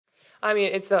I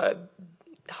mean, it's the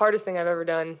hardest thing I've ever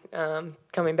done,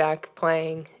 coming back,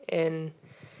 playing, and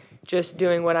just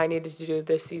doing what I needed to do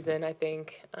this season. I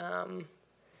think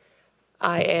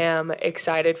I am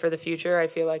excited for the future. I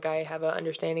feel like I have an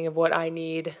understanding of what I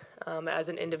need as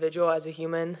an individual, as a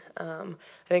human. I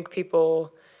think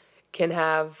people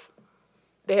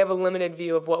they have a limited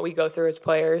view of what we go through as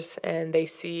players, and they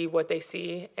see what they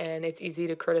see, and it's easy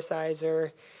to criticize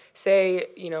or say,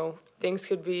 things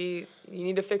could be, you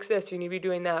need to fix this, you need to be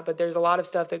doing that, but there's a lot of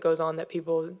stuff that goes on that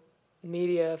people,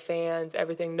 media, fans,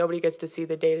 everything, nobody gets to see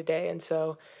the day-to-day, and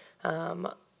so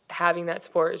having that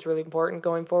support is really important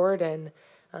going forward, and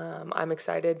I'm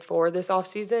excited for this off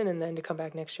season and then to come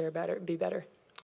back next year be better.